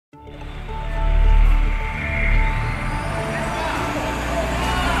Beredar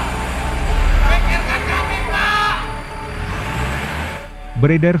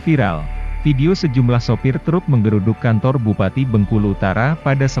viral, video sejumlah sopir truk menggeruduk kantor Bupati Bengkulu Utara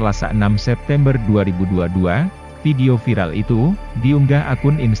pada Selasa 6 September 2022. Video viral itu diunggah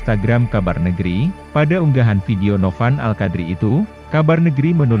akun Instagram Kabarnegri. Pada unggahan video Novan Alqadri itu,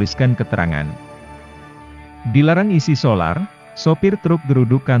 Kabarnegri menuliskan keterangan. Dilarang isi solar, sopir truk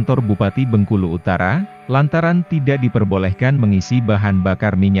geruduk kantor Bupati Bengkulu Utara, lantaran tidak diperbolehkan mengisi bahan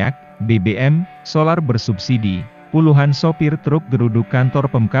bakar minyak, BBM, solar bersubsidi. Puluhan sopir truk geruduk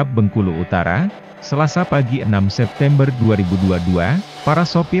kantor Pemkab Bengkulu Utara, Selasa pagi 6 September 2022, para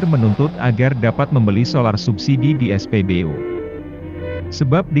sopir menuntut agar dapat membeli solar subsidi di SPBU.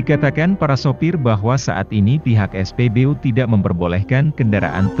 Sebab dikatakan para sopir bahwa saat ini pihak SPBU tidak memperbolehkan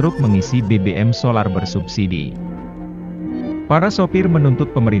kendaraan truk mengisi BBM solar bersubsidi. Para sopir menuntut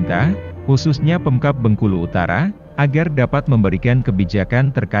pemerintah, khususnya Pemkab Bengkulu Utara, agar dapat memberikan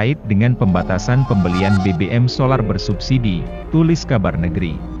kebijakan terkait dengan pembatasan pembelian BBM solar bersubsidi, tulis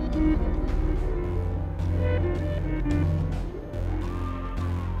Kabarnegri.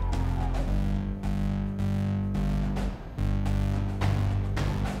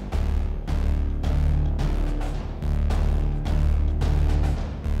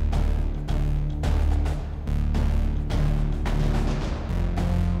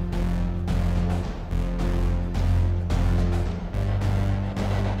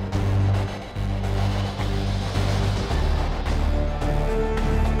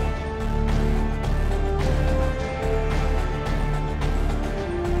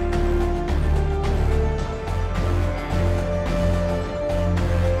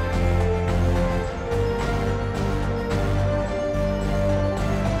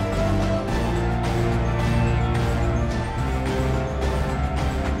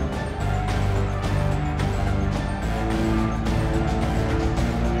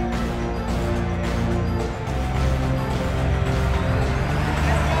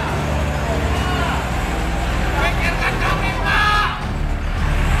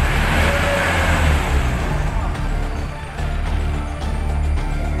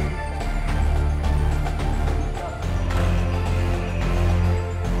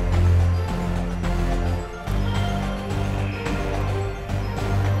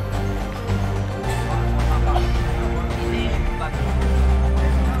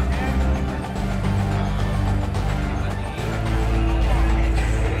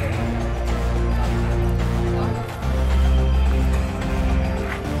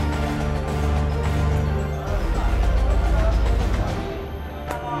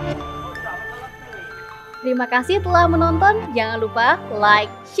 Terima kasih telah menonton. Jangan lupa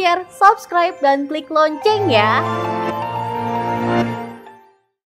like, share, subscribe, dan klik lonceng ya.